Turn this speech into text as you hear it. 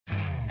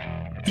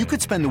You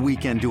could spend the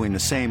weekend doing the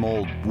same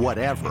old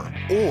whatever,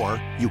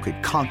 or you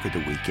could conquer the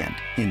weekend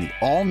in the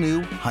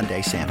all-new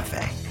Hyundai Santa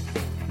Fe.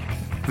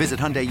 Visit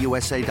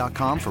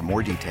HyundaiUSA.com for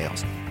more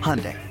details.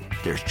 Hyundai,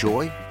 there's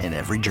joy in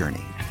every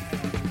journey.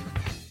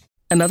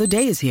 Another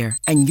day is here,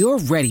 and you're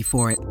ready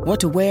for it. What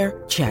to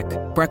wear? Check.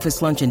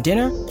 Breakfast, lunch, and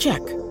dinner? Check.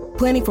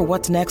 Planning for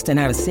what's next and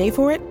how to save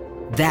for it?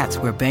 That's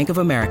where Bank of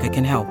America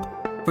can help.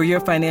 For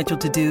your financial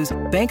to-dos,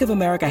 Bank of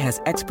America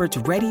has experts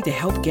ready to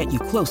help get you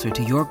closer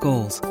to your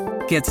goals.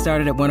 Get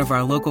started at one of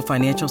our local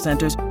financial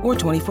centers or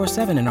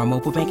 24/7 in our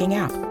mobile banking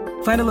app.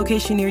 Find a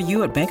location near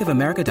you at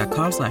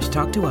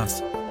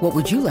bankofamerica.com/talktous. What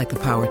would you like the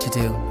power to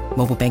do?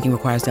 Mobile banking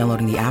requires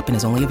downloading the app and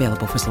is only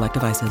available for select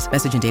devices.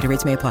 Message and data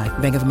rates may apply.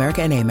 Bank of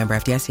America N.A., member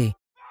FDIC.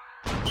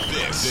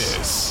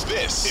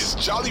 This is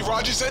Jolly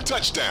Rogers and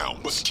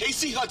Touchdown with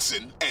Casey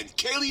Hudson and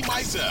Kaylee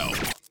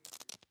Mizell.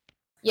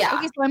 Yeah.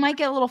 Okay, so I might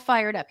get a little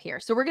fired up here.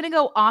 So we're going to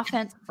go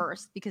offense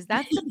first because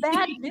that's the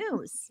bad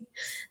news.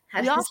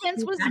 The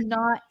offense was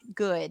not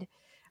good.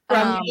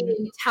 From the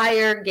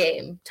entire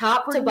game,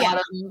 top to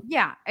bottom.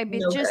 Yeah. I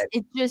mean,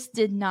 it just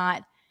did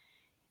not,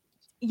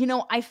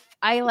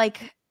 I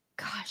like,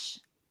 gosh,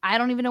 I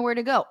don't even know where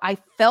to go. I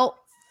felt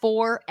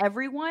for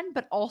everyone,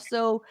 but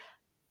also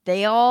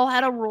they all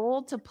had a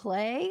role to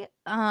play.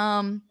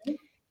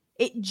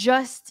 It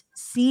just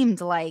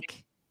seemed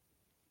like,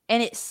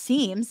 and it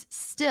seems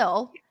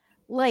still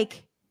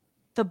like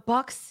the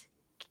Bucs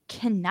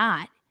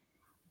cannot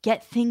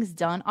get things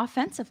done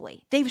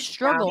offensively. They've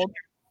struggled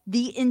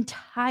the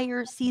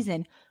entire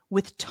season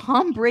with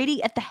Tom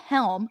Brady at the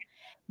helm,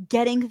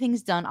 getting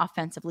things done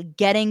offensively,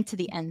 getting to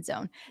the end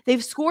zone.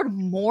 They've scored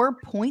more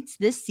points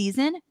this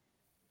season.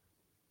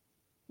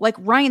 Like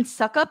Ryan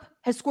Suckup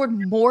has scored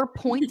more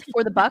points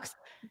for the Bucs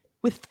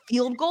with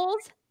field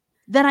goals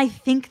than I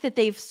think that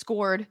they've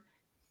scored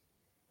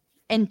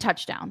in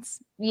touchdowns.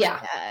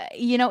 Yeah.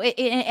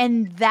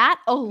 And that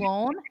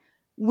alone,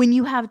 when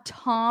you have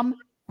Tom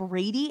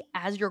Brady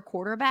as your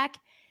quarterback,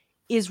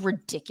 is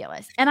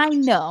ridiculous. And I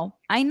know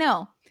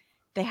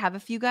they have a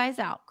few guys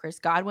out. Chris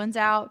Godwin's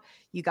out.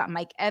 You got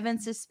Mike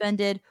Evans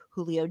suspended.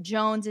 Julio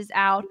Jones is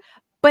out.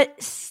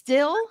 But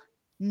still,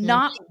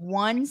 not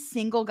one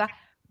single guy.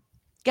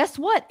 Guess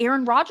what?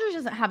 Aaron Rodgers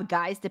doesn't have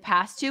guys to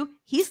pass to.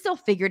 He still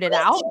figured it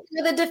out.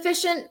 With a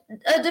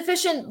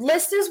deficient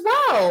list as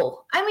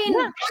well. I mean,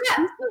 he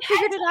still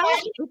figured it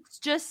out. It's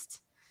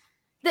just,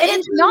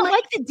 it's not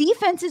like the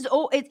defense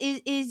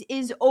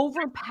is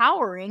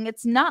overpowering.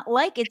 It's not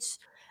like it's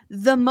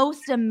the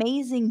most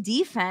amazing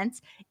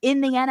defense in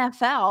the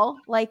NFL.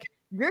 Like,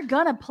 you're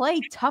gonna play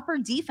tougher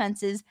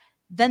defenses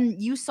than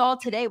you saw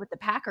today with the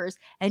Packers,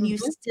 and you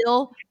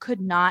still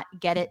could not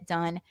get it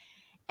done.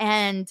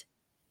 And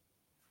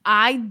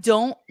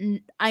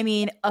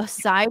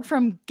aside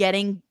from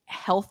getting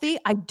healthy,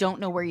 I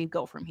don't know where you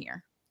go from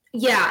here.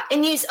 Yeah.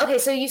 And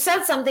so you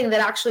said something that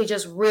actually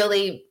just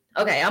really,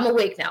 okay, I'm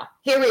awake now.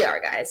 Here we are,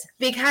 guys.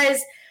 Because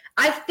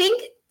I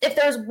think if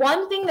there's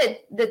one thing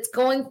that's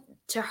going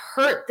to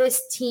hurt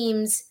this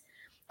team's,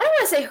 I don't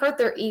want to say hurt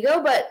their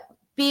ego, but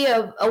be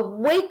a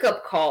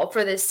wake-up call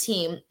for this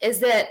team,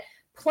 is that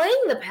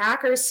playing the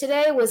Packers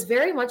today was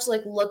very much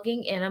like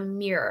looking in a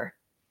mirror.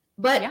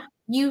 But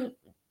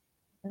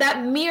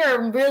that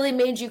mirror really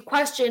made you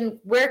question,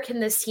 where can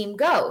this team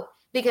go?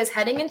 Because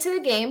heading into the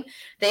game,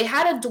 they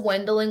had a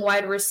dwindling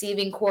wide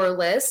receiving core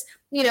list.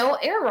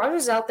 Aaron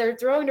Rodgers out there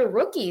throwing to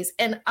rookies.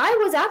 And I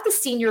was at the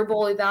Senior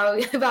Bowl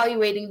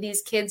evaluating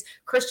these kids,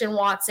 Christian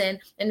Watson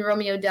and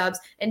Romeo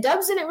Doubs. And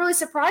Doubs didn't really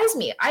surprise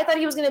me. I thought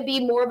he was going to be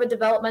more of a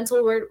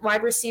developmental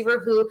wide receiver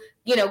who,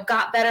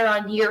 got better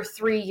on year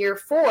 3, year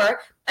 4.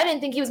 I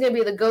didn't think he was going to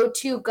be the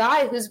go-to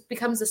guy who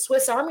becomes a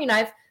Swiss Army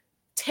knife,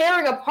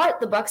 tearing apart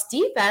the Bucs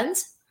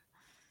defense,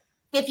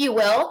 if you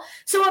will.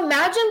 So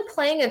imagine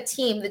playing a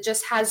team that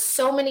just has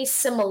so many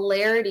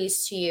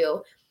similarities to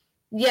you.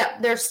 Yeah,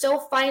 they're still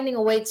finding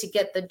a way to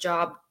get the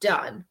job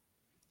done.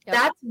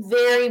 Yep.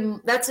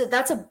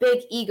 That's a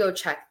big ego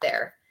check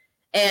there.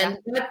 And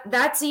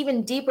that's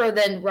even deeper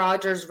than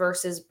Rodgers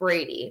versus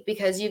Brady,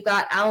 because you've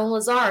got Alan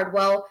Lazard.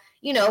 Well,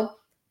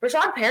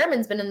 Rashad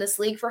Perriman's been in this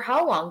league for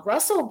how long?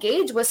 Russell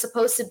Gage was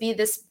supposed to be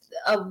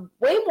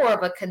way more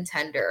of a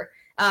contender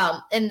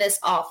in this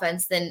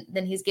offense than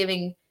he's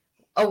giving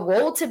a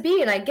role to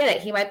be. And I get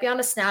it. He might be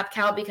on a snap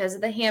count because of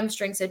the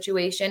hamstring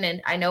situation.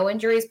 And I know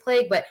injuries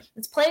plague, but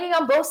it's playing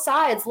on both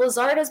sides.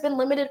 Lazard has been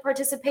limited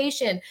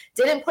participation,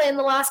 didn't play in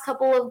the last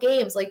couple of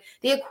games. Like,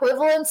 the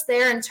equivalence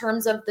there in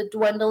terms of the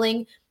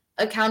dwindling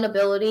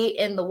accountability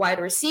in the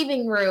wide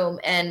receiving room.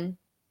 And,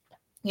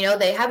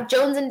 they have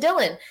Jones and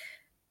Dillon.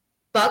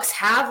 Bucs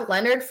have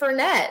Leonard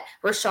Fournette.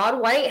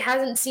 Rachaad White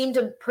hasn't seemed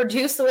to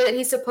produce the way that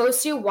he's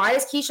supposed to. Why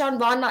is Keyshawn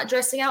Vaughn not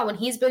dressing out when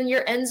he's been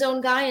your end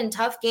zone guy in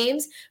tough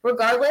games?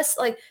 Regardless,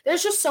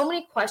 there's just so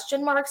many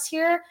question marks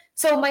here.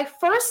 So the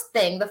first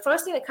thing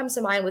that comes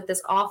to mind with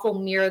this awful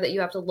mirror that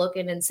you have to look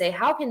in and say,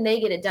 how can they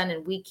get it done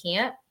and we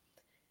can't,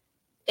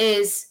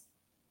 is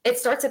it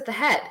starts at the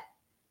head.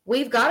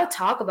 We've got to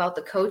talk about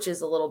the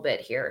coaches a little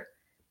bit here.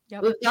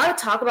 Yep. We've got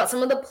to talk about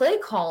some of the play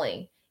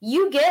calling.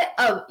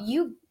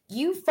 you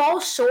fall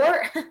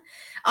short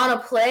on a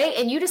play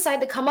and you decide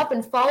to come up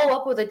and follow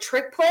up with a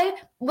trick play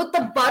with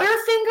the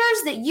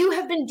butterfingers that you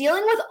have been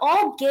dealing with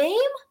all game.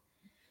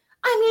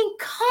 I mean,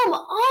 come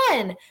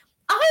on.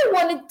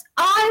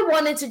 I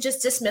wanted to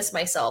just dismiss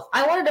myself.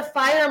 I wanted to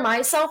fire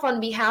myself on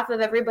behalf of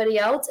everybody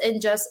else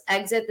and just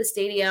exit the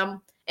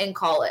stadium and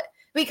call it.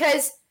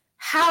 Because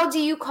how do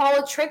you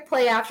call a trick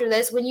play after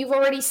this when you've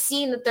already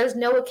seen that there's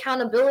no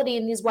accountability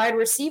in these wide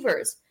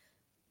receivers?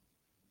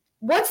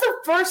 What's the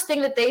first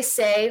thing that they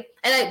say?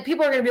 And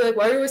people are going to be like,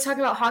 why are you always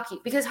talking about hockey?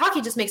 Because hockey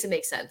just makes it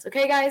make sense.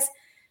 Okay, guys?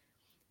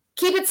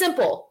 Keep it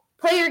simple.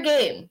 Play your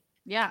game.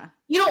 Yeah.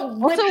 You don't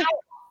whip out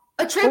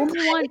a trick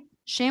play.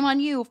 Shame on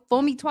you.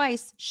 Fool me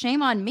twice.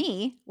 Shame on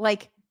me.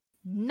 Like,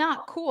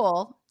 not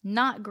cool.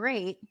 Not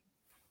great.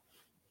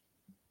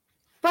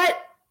 But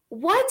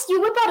what? You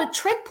whip out a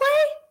trick play?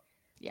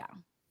 Yeah.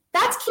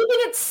 That's keeping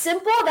it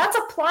simple. That's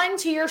applying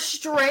to your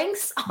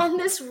strengths on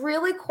this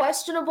really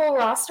questionable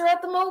roster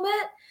at the moment.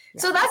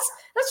 Yeah. So that's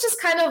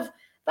just kind of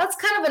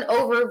an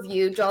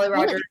overview, Jolly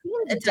Roger.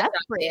 Well, it seemed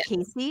desperate,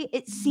 Casey.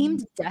 It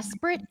seemed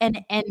desperate,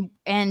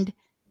 and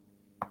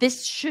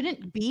this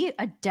shouldn't be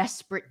a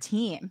desperate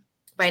team.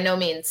 By no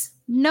means.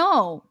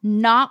 No,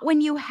 not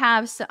when you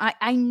have.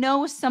 I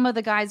know some of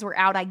the guys were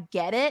out. I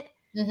get it,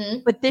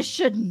 but this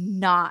should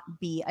not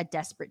be a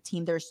desperate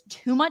team. There's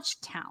too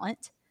much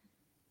talent.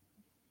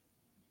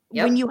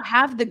 Yep. When you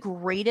have the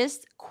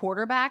greatest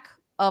quarterback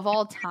of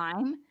all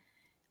time,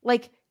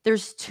 like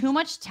there's too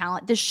much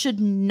talent. This should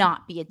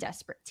not be a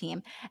desperate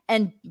team.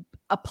 And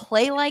a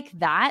play like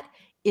that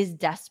is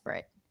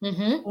desperate.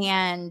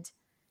 And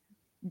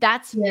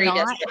that's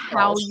not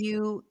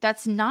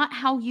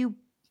how you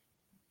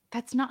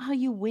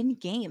win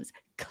games.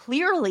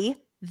 Clearly,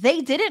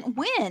 they didn't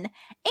win.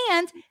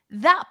 And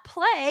that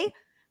play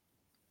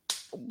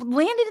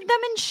landed them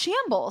in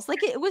shambles.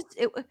 Like it was,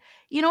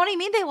 you know what I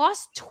mean? They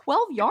lost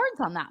 12 yards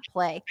on that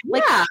play.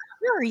 Like,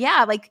 sure,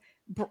 yeah. Like,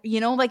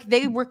 you know, like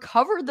they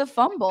recovered the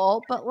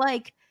fumble, but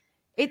like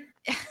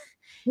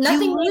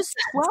nothing. You lose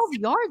 12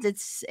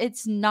 yards.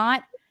 It's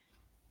not,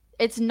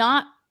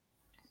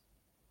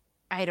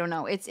 I don't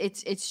know.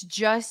 It's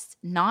just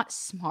not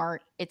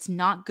smart. It's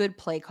not good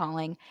play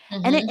calling.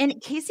 And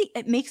Casey,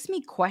 it makes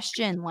me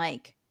question,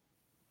 like,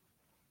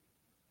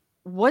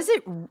 was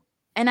it,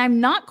 and I'm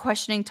not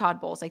questioning Todd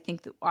Bowles. I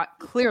think that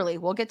clearly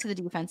we'll get to the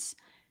defense.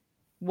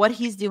 What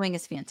he's doing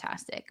is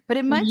fantastic, but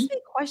it makes me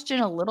question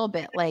a little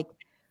bit, like,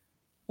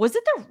 was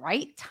it the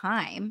right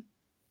time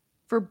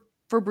for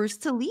Bruce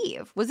to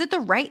leave? Was it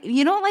the right,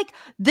 like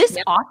this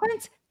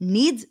offense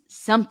needs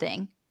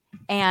something,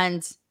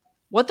 and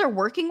what they're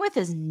working with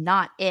is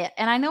not it.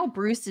 And I know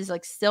Bruce is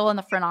like still in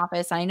the front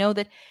office. I know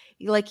that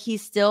like he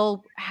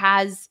still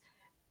has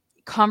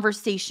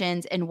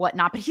conversations and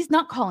whatnot, but he's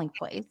not calling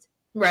plays.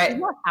 Right. He's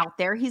not out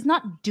there. He's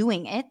not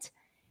doing it.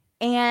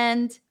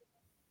 And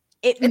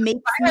it's makes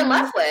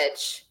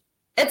Leftwich.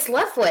 It's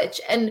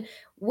Leftwich. And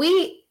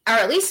we, or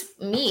at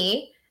least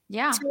me, to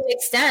an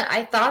extent,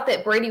 I thought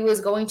that Brady was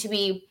going to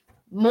be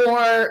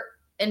more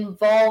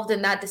involved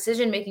in that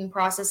decision-making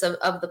process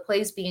of the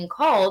plays being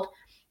called.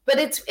 But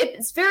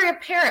it's very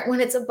apparent when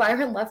it's a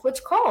Byron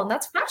Leftwich call, and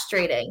that's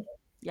frustrating.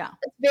 Yeah.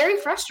 It's very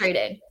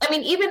frustrating. I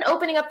mean, even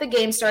opening up the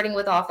game, starting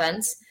with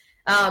offense,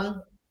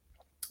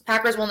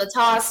 Packers won the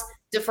toss,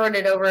 deferred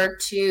it over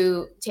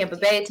to Tampa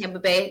Bay. Tampa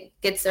Bay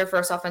gets their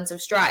first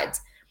offensive strides.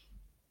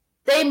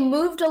 They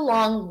moved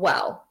along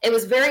well. It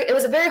was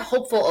a very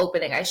hopeful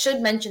opening. I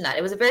should mention that.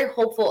 It was a very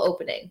hopeful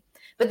opening.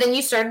 But then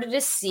you started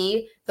to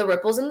see the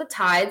ripples and the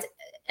tides,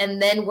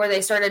 and then where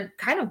they started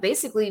kind of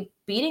basically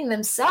beating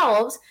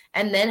themselves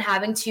and then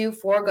having to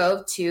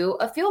forego to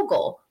a field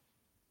goal.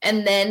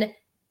 And then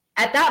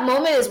at that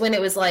moment is when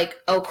it was like,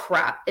 oh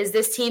crap, is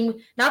this team,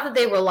 not that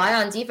they rely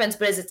on defense,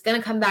 but is it's going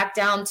to come back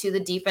down to the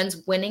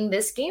defense winning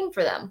this game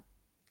for them?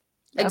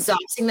 Yep.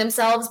 Exhausting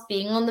themselves,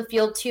 being on the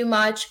field too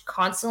much,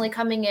 constantly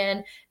coming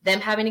in, them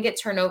having to get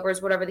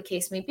turnovers, whatever the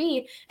case may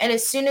be. And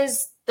as soon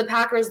as the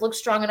Packers look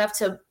strong enough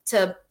to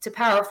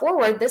power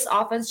forward, this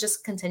offense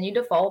just continued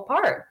to fall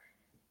apart.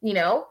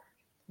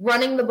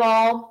 Running the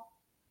ball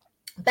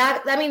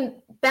back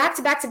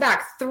to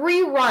back,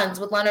 3 runs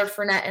with Leonard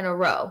Fournette in a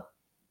row.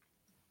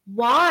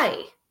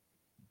 Why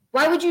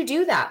would you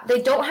do that?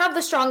 They don't have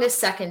the strongest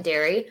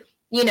secondary,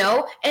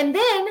 and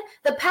then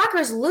the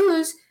Packers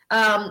lose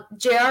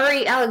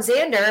Jaire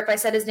Alexander, if I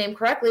said his name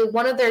correctly,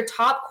 one of their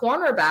top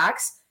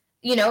cornerbacks.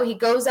 He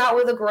goes out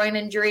with a groin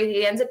injury.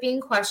 He ends up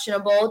being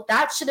questionable.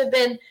 That should have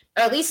been,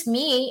 or at least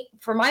me,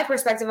 from my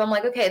perspective, I'm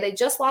like, okay, they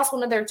just lost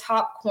one of their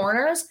top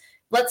corners.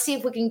 Let's see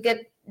if we can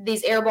get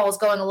these air balls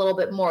going a little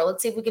bit more.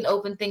 Let's see if we can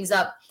open things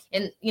up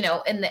in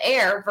the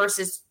air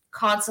versus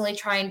constantly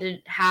trying to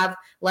have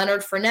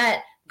Leonard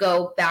Fournette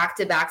go back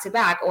to back to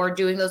back, or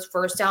doing those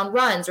first down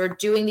runs, or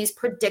doing these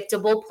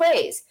predictable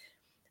plays.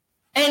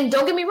 And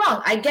don't get me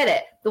wrong, I get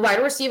it. The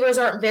wide receivers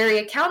aren't very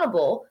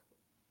accountable,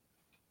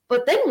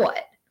 but then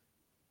what?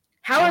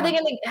 How are they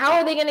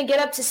going to get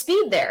up to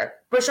speed there?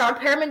 Brashad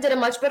Perriman did a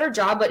much better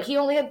job, but he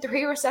only had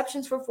 3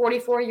 receptions for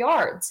 44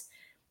 yards.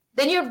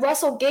 Then you have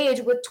Russell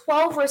Gage with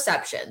 12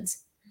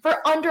 receptions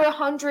for under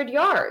 100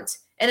 yards.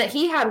 And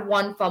he had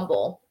one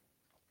fumble.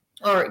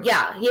 He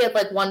had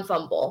like one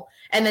fumble.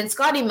 And then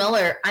Scotty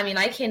Miller, I mean,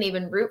 I can't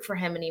even root for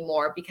him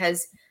anymore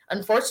because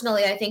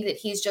unfortunately, I think that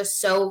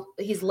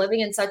he's living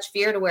in such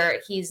fear to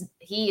where he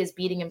is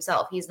beating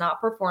himself. He's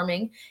not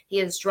performing. He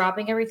is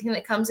dropping everything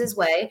that comes his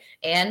way.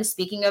 And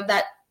speaking of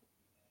that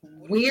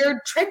weird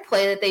trick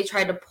play that they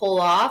tried to pull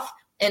off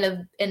in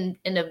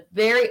a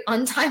very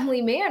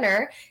untimely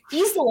manner,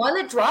 he's the one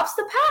that drops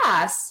the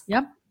pass.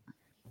 Yep.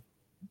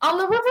 On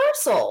the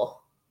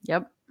reversal.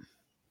 Yep.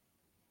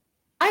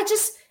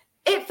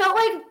 It felt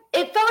like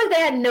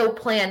they had no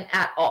plan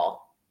at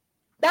all.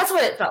 That's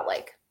what it felt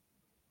like.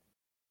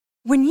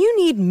 When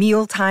you need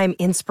mealtime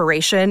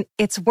inspiration,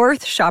 it's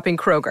worth shopping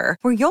Kroger,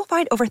 where you'll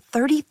find over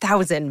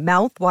 30,000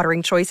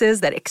 mouth-watering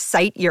choices that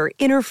excite your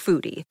inner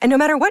foodie. And no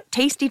matter what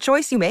tasty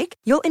choice you make,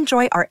 you'll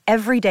enjoy our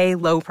everyday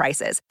low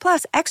prices,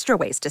 plus extra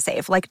ways to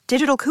save, like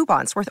digital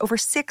coupons worth over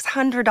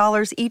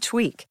 $600 each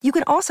week. You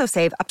can also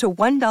save up to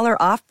 $1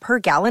 off per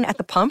gallon at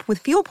the pump with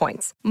fuel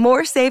points.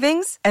 More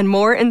savings and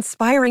more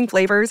inspiring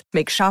flavors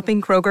make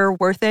shopping Kroger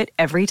worth it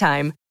every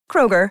time.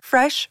 Kroger,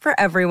 fresh for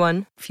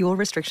everyone. Fuel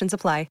restrictions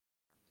apply.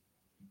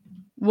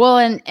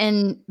 Well,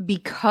 and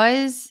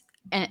because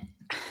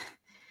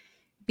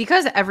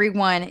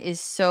everyone is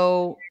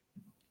so,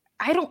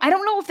 I don't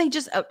know if they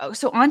just,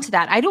 so onto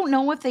that, I don't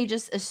know if they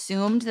just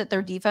assumed that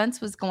their defense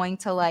was going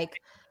to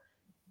like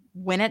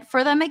win it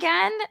for them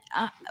again.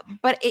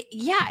 But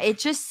it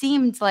just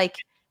seemed like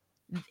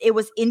it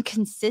was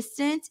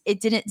inconsistent.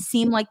 It didn't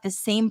seem like the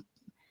same,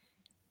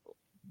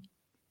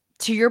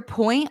 to your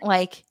point,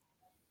 like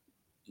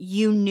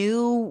you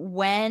knew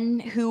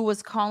who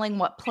was calling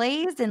what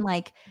plays, and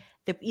like,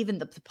 even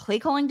the play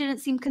calling didn't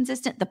seem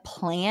consistent. The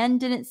plan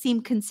didn't seem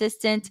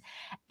consistent.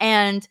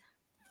 And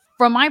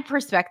from my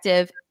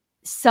perspective,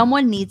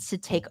 someone needs to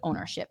take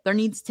ownership. There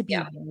needs to be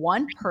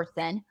one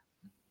person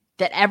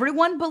that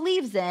everyone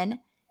believes in,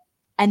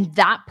 and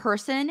that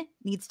person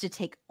needs to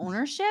take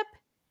ownership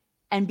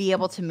and be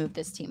able to move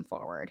this team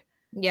forward.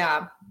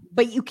 Yeah.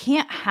 But you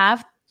can't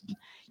have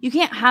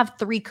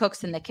three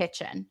cooks in the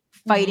kitchen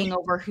fighting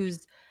over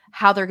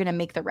how they're going to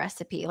make the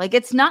recipe. Like,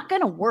 it's not going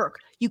to work.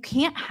 You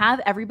can't have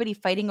everybody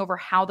fighting over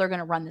how they're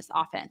going to run this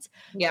offense.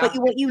 Yeah. But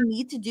what you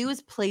need to do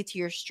is play to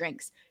your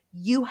strengths.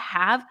 You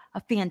have a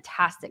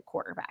fantastic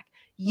quarterback.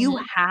 You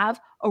have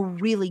a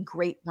really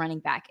great running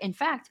back. In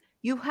fact,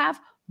 you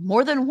have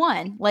more than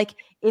one. Like,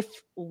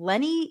 if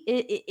Lenny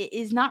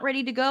is not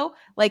ready to go,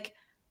 like,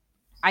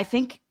 I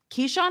think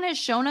Keyshawn has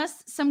shown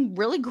us some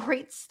really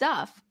great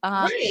stuff.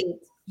 Right.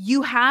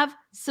 You have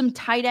some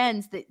tight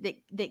ends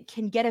that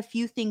can get a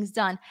few things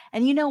done.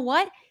 And you know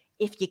what?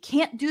 If you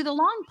can't do the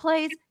long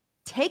plays,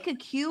 take a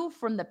cue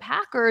from the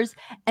Packers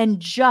and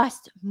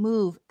just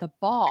move the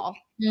ball.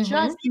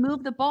 Just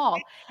move the ball.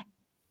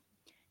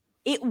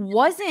 It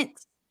wasn't,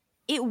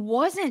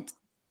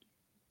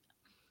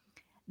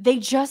 they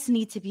just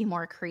need to be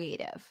more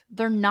creative.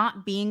 They're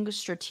not being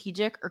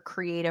strategic or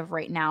creative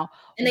right now.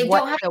 And they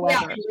don't have to be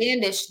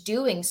outlandish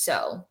doing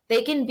so.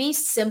 They can be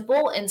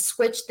simple and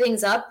switch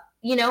things up.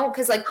 You know,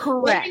 because like,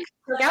 correct.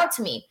 Stuck out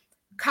to me,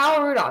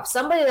 Kyle Rudolph,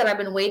 somebody that I've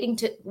been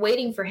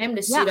waiting for him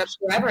to suit up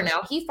forever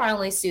now. He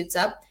finally suits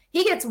up.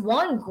 He gets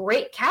one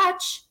great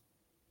catch,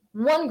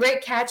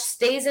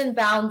 stays in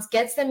bounds,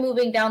 gets them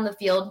moving down the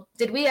field.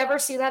 Did we ever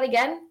see that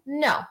again?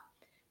 No.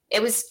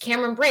 It was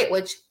Cameron Brate,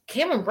 which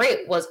Cameron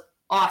Brate was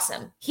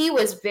awesome. He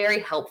was very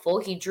helpful.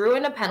 He drew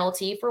in a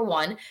penalty for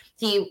one.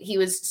 He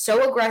was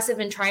so aggressive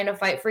in trying to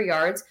fight for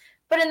yards,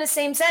 but in the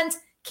same sense,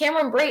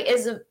 Cameron Brate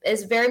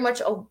is very much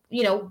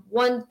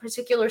one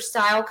particular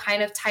style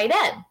kind of tight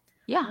end.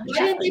 Yeah. Why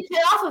didn't they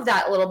play off of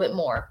that a little bit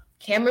more?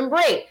 Cameron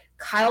Brate,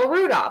 Kyle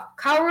Rudolph.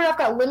 Kyle Rudolph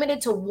got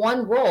limited to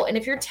one role. And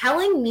if you're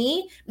telling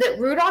me that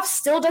Rudolph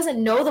still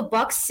doesn't know the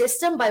Bucs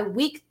system by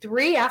week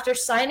 3 after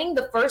signing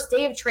the first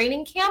day of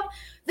training camp,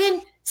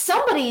 then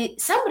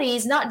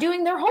somebody's not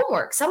doing their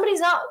homework.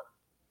 Somebody's not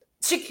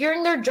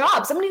securing their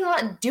job. Somebody's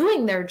not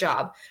doing their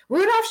job.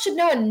 Rudolph should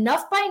know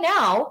enough by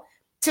now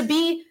to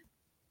be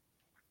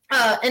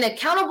an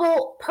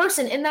accountable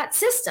person in that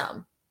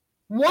system.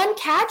 One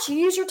catch, you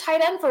use your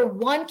tight end for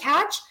one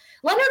catch.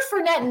 Leonard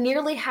Fournette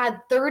nearly had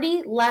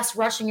 30 less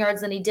rushing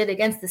yards than he did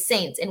against the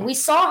Saints. And we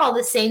saw how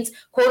the Saints,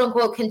 quote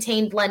unquote,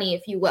 contained Lenny,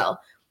 if you will.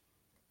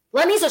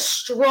 Lenny's a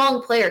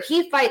strong player.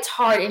 He fights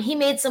hard, and he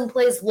made some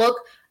plays look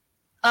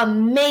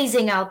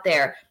amazing out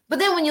there. But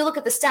then when you look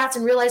at the stats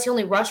and realize he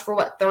only rushed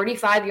for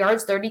 35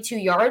 yards, 32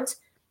 yards,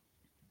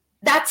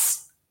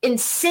 that's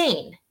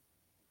insane.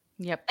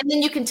 Yep. And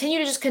then you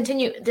continue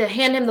to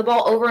hand him the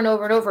ball over and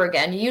over and over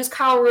again. You use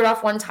Kyle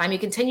Rudolph one time. You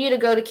continue to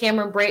go to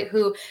Cameron Brate,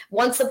 who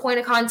once the point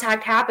of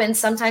contact happens,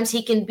 sometimes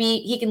he can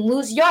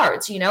lose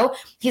yards. You know,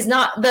 he's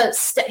not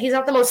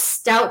the most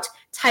stout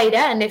tight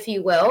end, if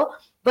you will,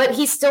 but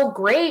he's still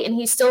great and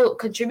he's still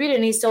contributed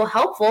and he's still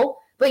helpful.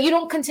 But you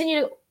don't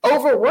continue to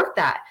overwork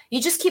that. You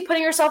just keep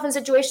putting yourself in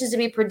situations to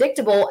be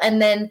predictable,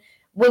 and then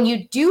when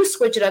you do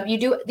switch it up, you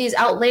do these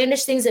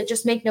outlandish things that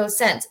just make no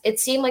sense. It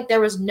seemed like there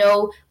was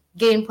no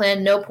game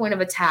plan, no point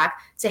of attack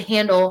to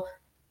handle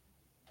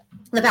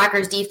the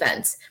Packers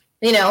defense.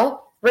 You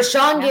know,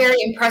 Rashawn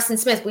Gary and Preston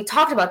Smith, we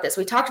talked about this.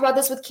 We talked about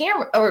this with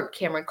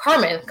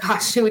Carmen.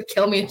 Gosh, she would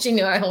kill me if she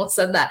knew I almost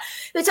said that.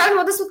 They talked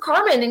about this with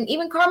Carmen, and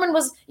even Carmen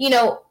was, you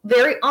know,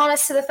 very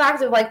honest to the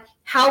fact of like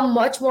how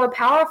much more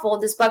powerful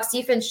this Bucs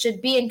defense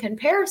should be in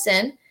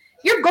comparison.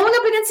 You're going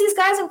up against these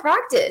guys in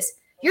practice.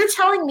 You're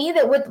telling me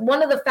that with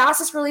one of the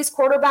fastest release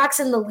quarterbacks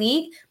in the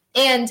league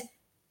and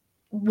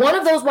one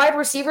of those wide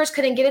receivers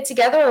couldn't get it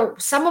together, or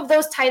some of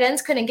those tight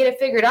ends couldn't get it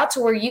figured out to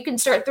where you can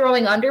start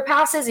throwing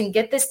underpasses and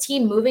get this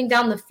team moving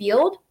down the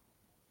field.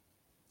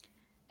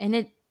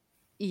 And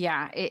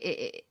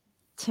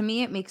to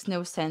me, it makes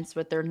no sense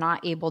what they're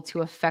not able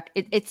to affect.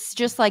 It's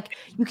just like,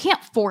 you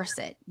can't force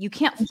it. You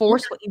can't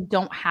force what you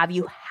don't have.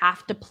 You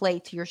have to play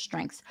to your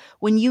strengths.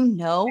 When you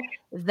know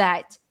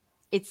that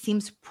it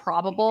seems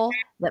probable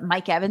that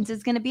Mike Evans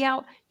is going to be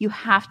out, you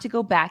have to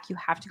go back. You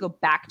have to go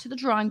back to the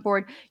drawing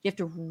board. You have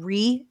to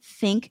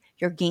rethink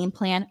your game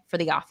plan for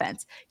the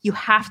offense. You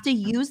have to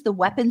use the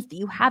weapons that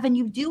you have, and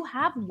you do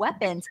have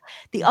weapons.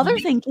 The other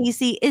thing,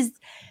 Casey, is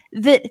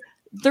that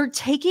they're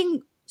taking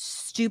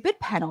stupid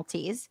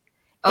penalties.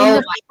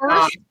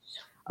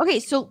 Okay,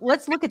 so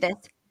let's look at this.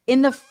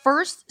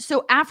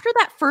 So after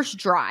that first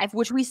drive,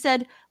 which we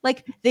said,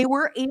 like, they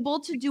were able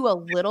to do a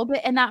little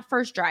bit in that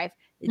first drive.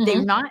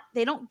 They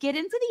don't get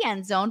into the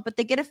end zone, but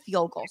they get a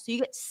field goal. So you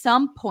get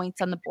some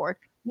points on the board.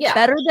 Yeah.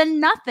 Better than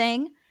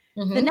nothing.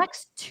 The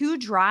next two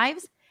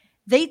drives,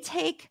 they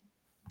take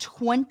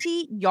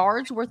 20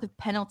 yards worth of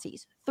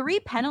penalties, 3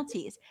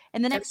 penalties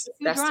in the next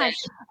two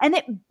drives, and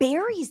it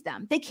buries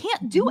them. They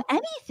can't do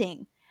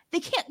anything.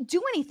 They can't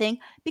do anything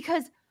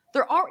because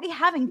they're already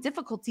having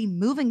difficulty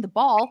moving the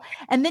ball.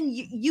 And then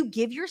you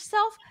give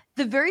yourself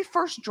the very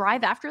first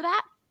drive after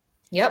that.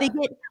 Yep. They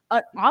get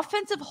an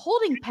offensive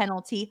holding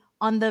penalty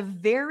on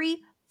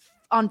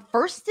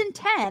 1st and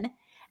 10,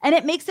 and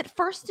it makes it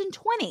 1st and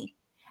 20.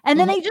 And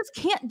then they just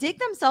can't dig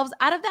themselves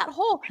out of that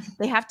hole.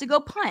 They have to go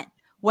punt.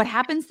 What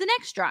happens the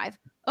next drive?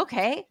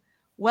 Okay,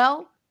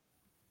 well,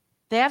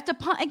 they have to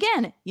punt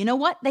again. You know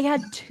what? They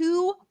had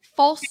 2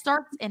 false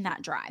starts in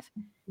that drive.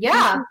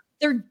 Yeah.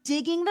 They're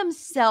digging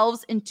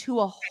themselves into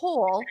a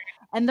hole,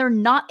 and they're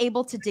not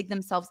able to dig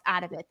themselves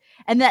out of it.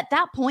 And at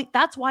that point,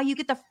 that's why you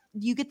get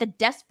the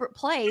desperate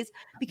plays,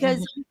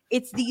 because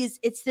it's this,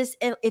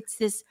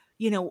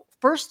 you know,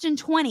 1st and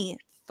 20,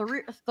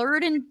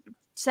 3rd and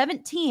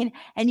 17,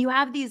 and you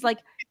have these like,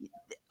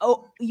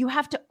 you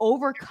have to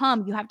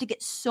overcome, you have to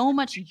get so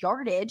much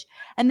yardage,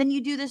 and then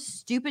you do this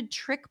stupid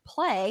trick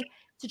play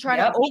to try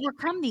to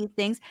overcome these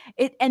things.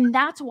 And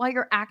that's why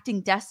you're acting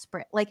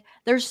desperate. Like,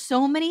 there's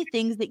so many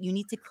things that you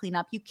need to clean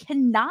up. You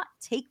cannot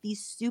take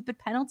these stupid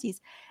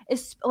penalties.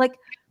 It's like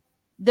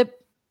the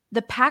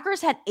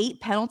Packers had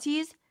 8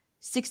 penalties,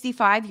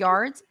 65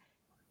 yards.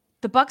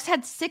 The Bucs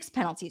had 6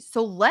 penalties,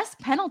 so less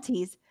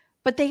penalties,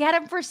 but they had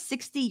them for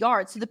 60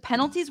 yards. So the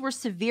penalties were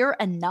severe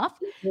enough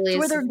to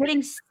where they're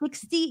getting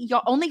 60,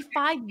 only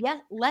 5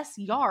 less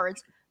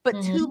yards,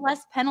 but 2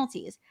 less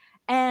penalties.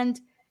 And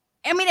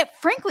I mean,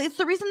 frankly, it's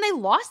the reason they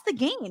lost the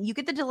game. You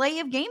get the delay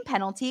of game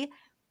penalty.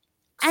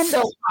 And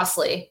so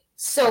costly.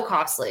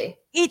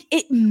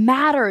 It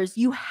matters.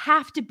 You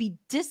have to be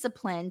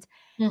disciplined.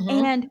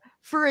 And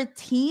for a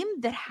team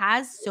that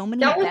has so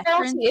many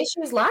veterans,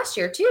 issues last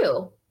year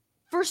too.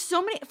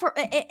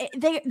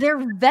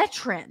 They're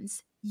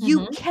veterans.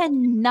 You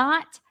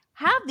cannot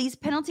have these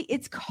penalties.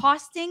 It's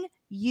costing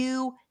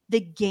you the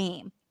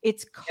game.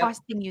 It's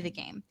costing you the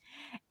game.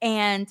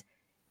 And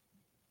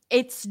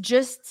it's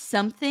just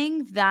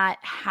something that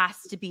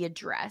has to be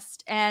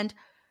addressed. And,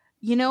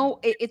 you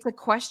know, it's a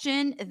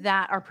question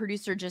that our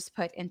producer just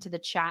put into the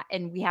chat,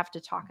 and we have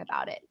to talk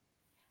about it.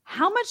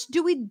 How much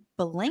do we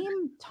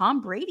blame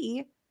Tom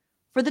Brady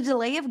for the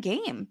delay of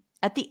game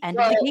at the end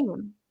of the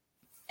game?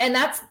 And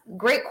that's a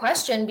great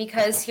question,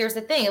 because here's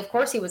the thing. Of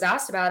course, he was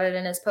asked about it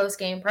in his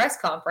post-game press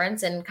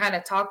conference and kind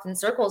of talked in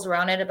circles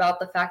around it about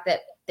the fact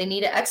that they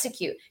need to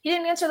execute. He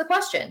didn't answer the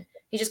question.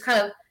 He just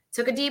kind of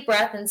took a deep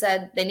breath and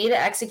said they need to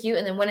execute,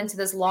 and then went into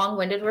this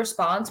long-winded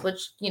response,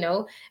 which, you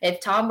know,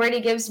 if Tom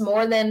Brady gives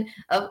more than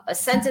a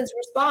sentence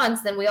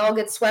response, then we all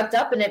get swept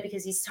up in it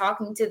because he's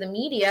talking to the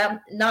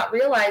media, not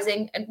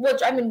realizing, and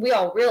which, I mean, we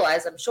all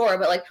realize, I'm sure,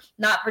 but like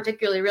not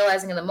particularly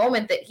realizing in the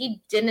moment that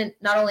he didn't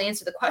not only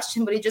answer the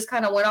question, but he just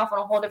kind of went off on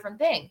a whole different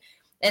thing.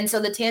 And so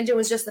the tangent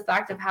was just the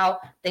fact of how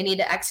they need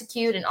to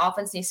execute, and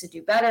offense needs to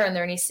do better, and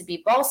there needs to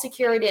be ball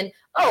security, and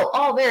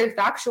all very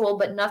factual,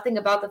 but nothing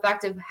about the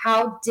fact of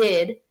how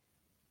did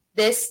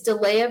this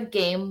delay of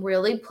game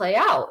really play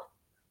out?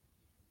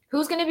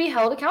 Who's going to be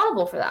held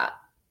accountable for that?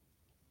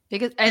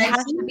 Because it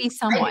has to be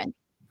someone.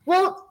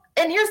 Well,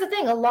 and here's the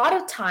thing. A lot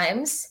of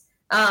times,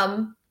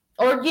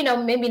 or, you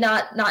know, maybe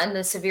not in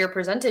the severe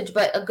percentage,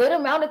 but a good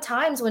amount of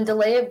times when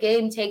delay of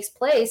game takes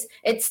place,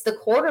 it's the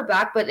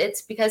quarterback, but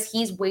it's because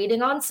he's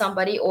waiting on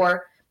somebody,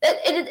 or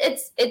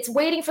It's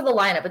waiting for the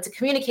lineup. It's a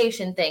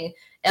communication thing.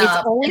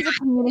 It's always a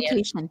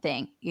communication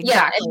thing. Exactly.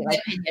 Yeah, in my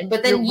opinion.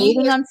 But You're then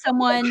waiting on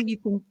someone,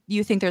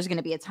 you think there's going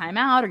to be a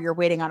timeout, or you're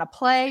waiting on a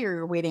play, or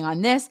you're waiting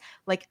on this.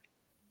 Like,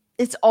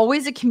 it's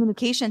always a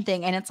communication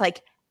thing. And it's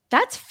like,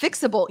 that's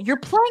fixable. You're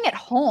playing at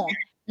home.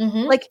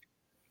 Like,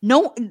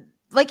 no,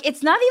 like,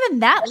 it's not even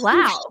that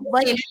loud.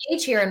 Like,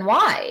 age here and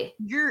why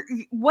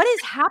what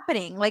is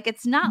happening? Like,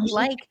 it's not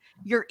like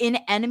you're in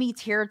enemy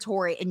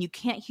territory and you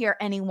can't hear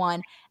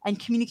anyone, and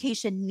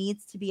communication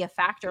needs to be a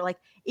factor. Like,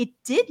 it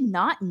did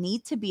not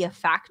need to be a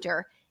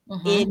factor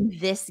in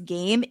this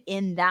game,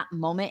 in that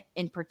moment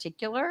in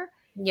particular.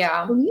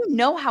 Yeah. When you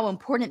know how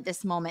important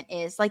this moment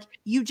is, like,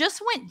 you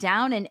just went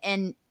down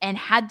and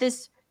had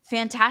this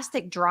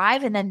fantastic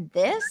drive, and then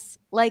this,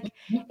 like,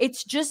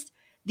 it's just,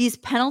 these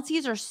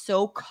penalties are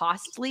so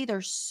costly.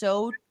 They're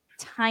so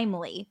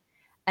timely.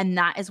 And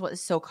that is what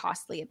is so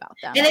costly about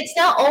them. And it's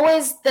not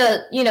always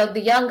the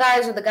young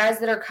guys or the guys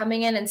that are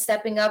coming in and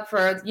stepping up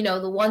for,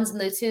 the ones and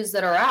the twos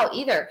that are out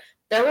either.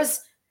 There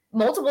was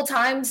multiple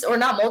times, or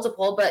not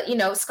multiple, but,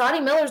 Scotty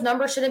Miller's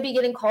number shouldn't be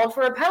getting called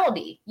for a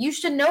penalty. You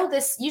should know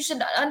this. You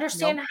should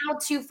understand how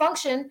to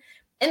function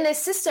in this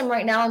system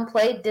right now and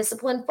play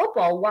disciplined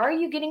football. Why are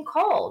you getting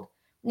called?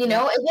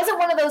 It wasn't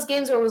one of those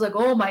games where it was like,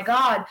 oh my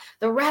God,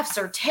 the refs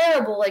are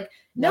terrible. Like,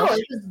 no,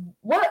 it was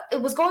what it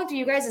was going through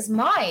you guys'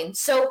 mind.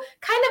 So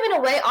kind of in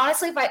a way,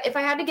 honestly, if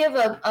I had to give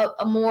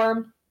a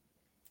more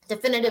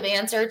definitive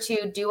answer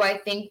to, do I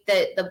think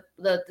that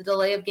the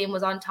delay of game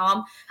was on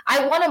Tom,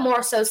 I want to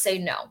more so say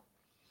no.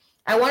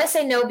 I want to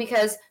say no,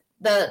 because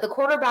the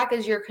quarterback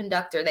is your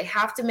conductor. They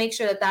have to make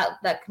sure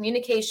that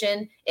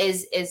communication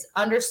is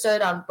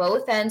understood on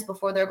both ends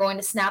before they're going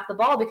to snap the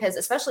ball, because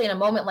especially in a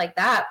moment like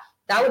that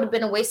would have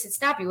been a wasted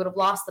snap. You would have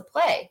lost the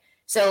play.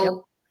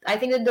 So I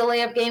think the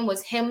delay of game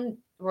was him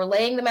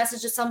relaying the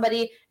message to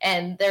somebody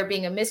and there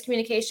being a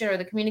miscommunication, or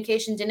the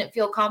communication didn't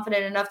feel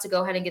confident enough to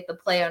go ahead and get the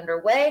play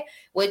underway,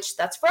 which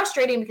that's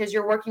frustrating because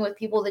you're working with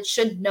people that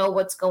should know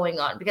what's going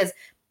on. Because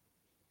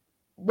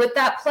with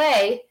that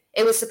play,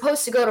 it was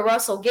supposed to go to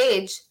Russell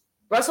Gage.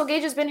 Russell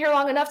Gage has been here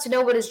long enough to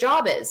know what his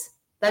job is.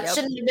 That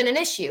shouldn't have been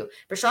an issue.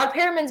 Rashad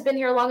Perriman's been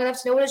here long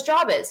enough to know what his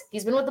job is.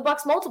 He's been with the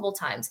Bucs multiple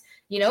times.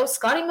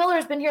 Scotty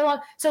Miller's been here long.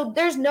 So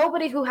there's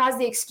nobody who has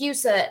the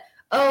excuse that,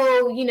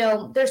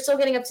 they're still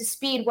getting up to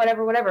speed,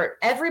 whatever.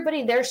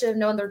 Everybody there should have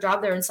known their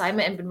job, their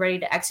assignment, and been ready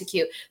to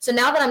execute. So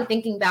now that I'm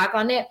thinking back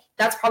on it,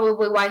 that's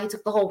probably why he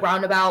took the whole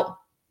roundabout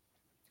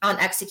on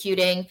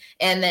executing,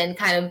 and then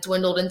kind of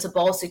dwindled into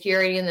ball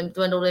security, and then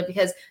dwindled in,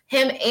 because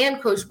him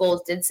and Coach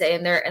Bowles did say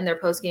in their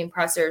post-game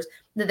pressers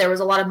that there was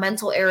a lot of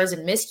mental errors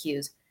and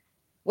miscues.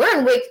 We're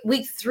in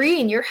week 3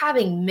 and you're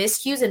having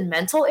miscues and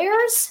mental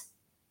errors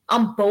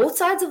on both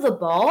sides of the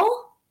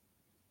ball?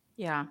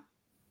 Yeah.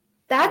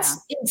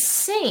 That's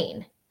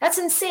insane. That's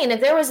insane.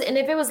 If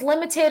it was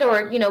limited,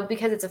 or,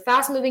 because it's a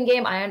fast-moving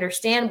game, I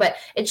understand, but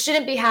it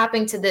shouldn't be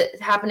happening to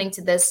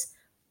this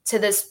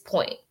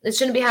point. It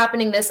shouldn't be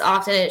happening this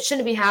often. It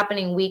shouldn't be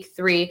happening week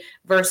 3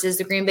 versus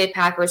the Green Bay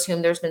Packers,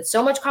 whom there's been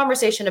so much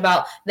conversation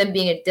about them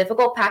being a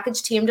difficult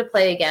package team to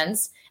play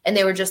against. And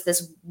they were just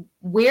this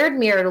weird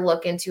mirror to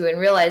look into and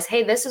realize,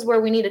 hey, this is where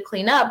we need to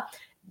clean up.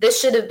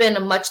 This should have been a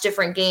much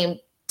different game.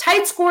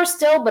 Tight score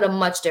still, but a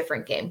much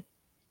different game.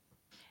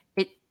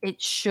 It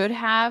should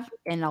have,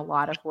 in a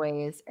lot of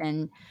ways.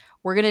 And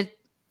we're going to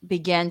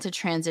begin to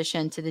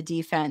transition to the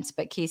defense.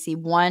 But Casey,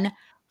 one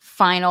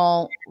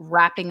final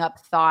wrapping up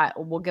thought.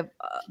 We'll give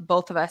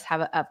both of us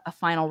have a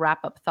final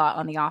wrap up thought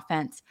on the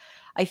offense.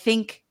 I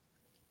think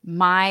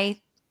my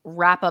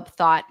wrap up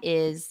thought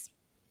is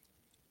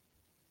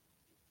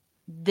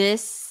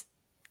this.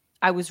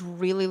 I was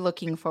really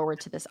looking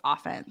forward to this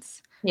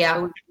offense. Yeah. I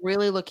was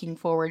really looking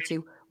forward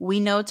to, we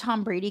know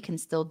Tom Brady can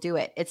still do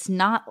it. It's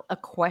not a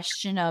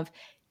question of,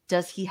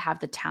 does he have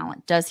the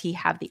talent? Does he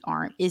have the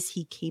arm? Is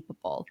he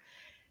capable?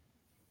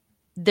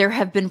 There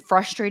have been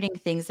frustrating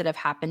things that have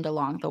happened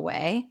along the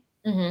way.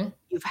 Mm-hmm.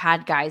 You've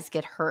had guys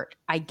get hurt.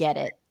 I get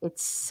it. It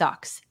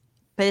sucks,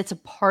 but it's a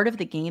part of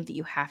the game that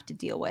you have to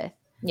deal with.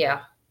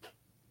 Yeah.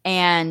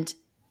 And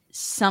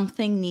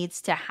something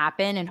needs to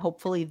happen. And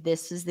hopefully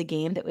this is the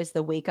game that was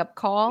the wake-up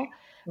call,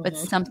 but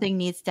something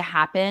needs to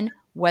happen,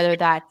 whether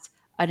that's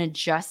an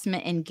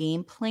adjustment in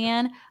game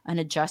plan, an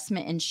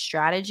adjustment in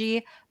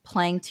strategy,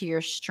 playing to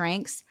your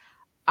strengths.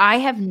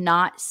 I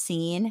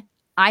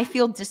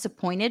feel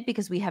disappointed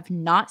because we have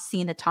not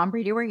seen the Tom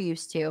Brady we're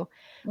used to.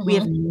 We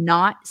have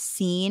not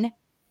seen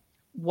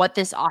what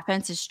this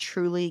offense is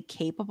truly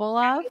capable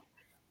of.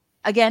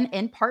 Again,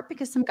 in part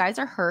because some guys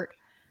are hurt,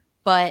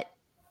 but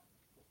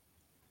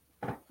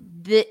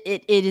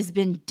it has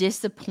been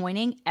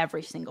disappointing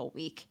every single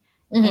week.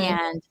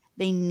 And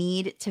they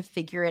need to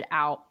figure it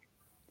out,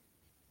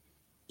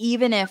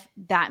 even if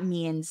that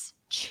means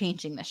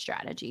changing the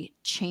strategy,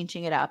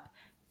 changing it up,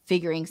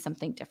 figuring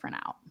something different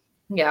out.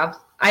 Yeah,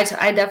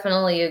 I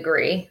definitely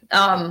agree.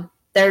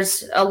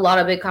 there's a lot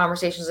of big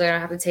conversations that are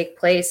going to have to take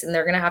place, and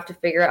they're going to have to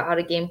figure out how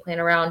to game plan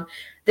around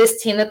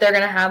this team that they're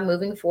going to have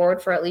moving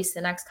forward for at least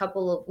the next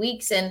couple of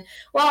weeks. And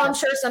while I'm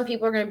sure some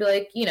people are going to be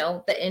like,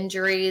 the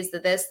injuries, the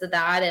this, the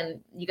that, and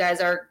you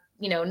guys are,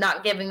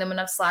 not giving them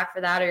enough slack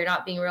for that, or you're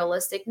not being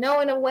realistic.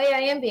 No, in a way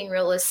I am being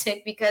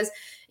realistic because,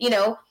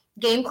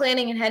 game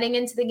planning and heading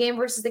into the game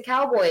versus the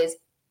Cowboys,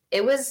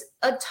 it was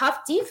a tough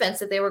defense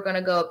that they were going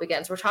to go up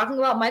against. We're talking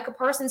about Micah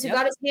Parsons, who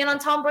got his hand on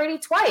Tom Brady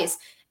twice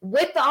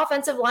with the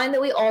offensive line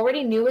that we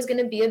already knew was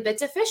going to be a bit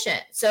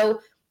deficient. So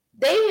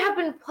they have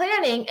been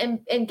planning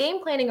and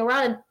game planning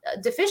around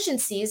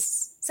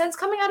deficiencies since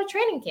coming out of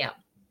training camp.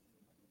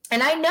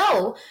 And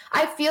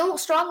I feel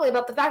strongly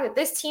about the fact that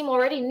this team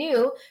already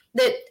knew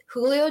that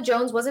Julio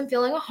Jones wasn't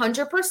feeling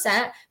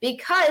 100%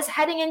 because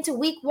heading into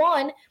week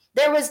 1,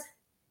 there was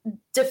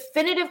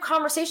definitive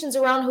conversations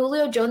around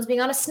Julio Jones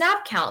being on a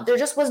snap count. There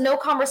just was no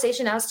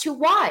conversation as to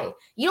why.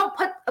 You don't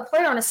put a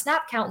player on a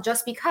snap count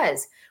just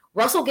because.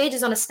 Russell Gage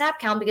is on a snap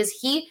count because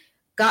he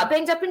got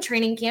banged up in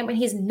training camp and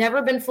he's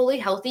never been fully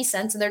healthy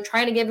since, and they're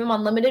trying to give him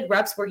unlimited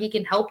reps where he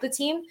can help the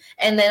team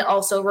and then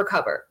also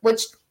recover,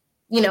 which,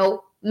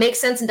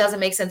 makes sense and doesn't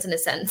make sense in a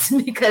sense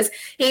because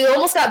he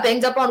almost got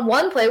banged up on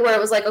one play where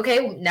it was like,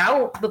 okay,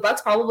 now the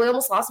Bucs probably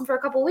almost lost him for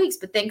a couple of weeks,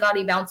 but thank God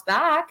he bounced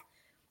back.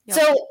 Yep.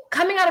 So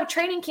coming out of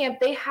training camp,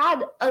 they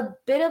had a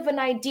bit of an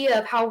idea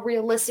of how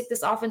realistic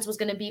this offense was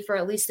going to be for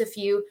at least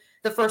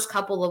the first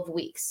couple of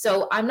weeks.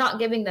 So I'm not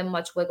giving them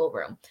much wiggle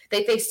room.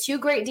 They faced 2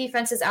 great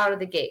defenses out of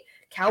the gate.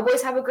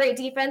 Cowboys have a great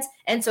defense,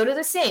 and so do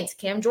the Saints.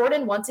 Cam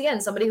Jordan, once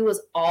again, somebody who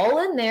was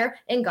all in there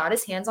and got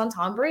his hands on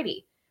Tom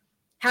Brady.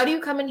 How do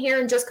you come in here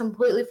and just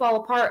completely fall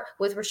apart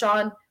with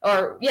Rashawn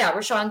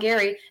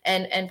Gary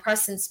and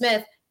Preston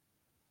Smith?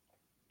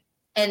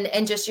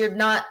 And just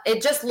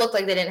it just looked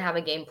like they didn't have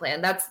a game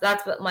plan. That's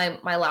what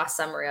my last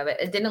summary of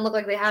it. It didn't look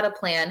like they had a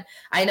plan.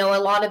 I know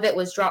a lot of it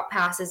was drop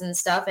passes and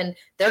stuff, and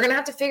they're gonna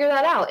have to figure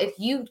that out. If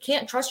you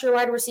can't trust your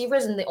wide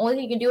receivers and the only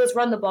thing you can do is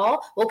run the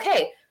ball,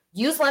 okay,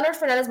 use Leonard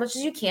Fournette as much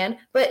as you can,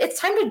 but it's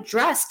time to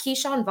dress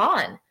Keyshawn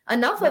Vaughn.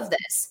 Enough of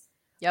this.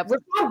 Yep.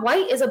 Rachaad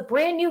White is a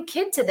brand new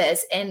kid to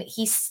this, and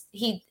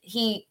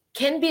he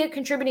can be a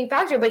contributing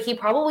factor, but he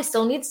probably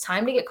still needs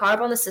time to get caught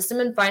up on the system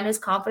and find his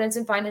confidence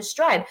and find his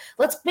stride.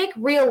 Let's make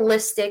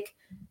realistic,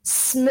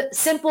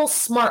 simple,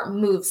 smart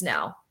moves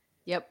now.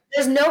 Yep.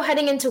 There's no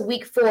heading into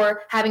week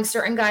 4 having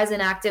certain guys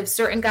inactive,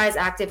 certain guys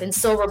active, and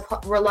still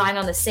relying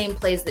on the same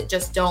plays that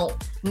just don't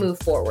move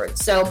forward.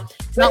 So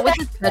not with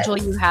the schedule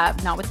you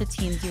have, not with the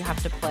teams you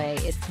have to play.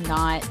 It's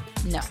not,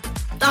 no.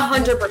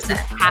 100%.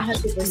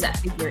 100%.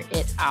 Figure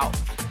it out.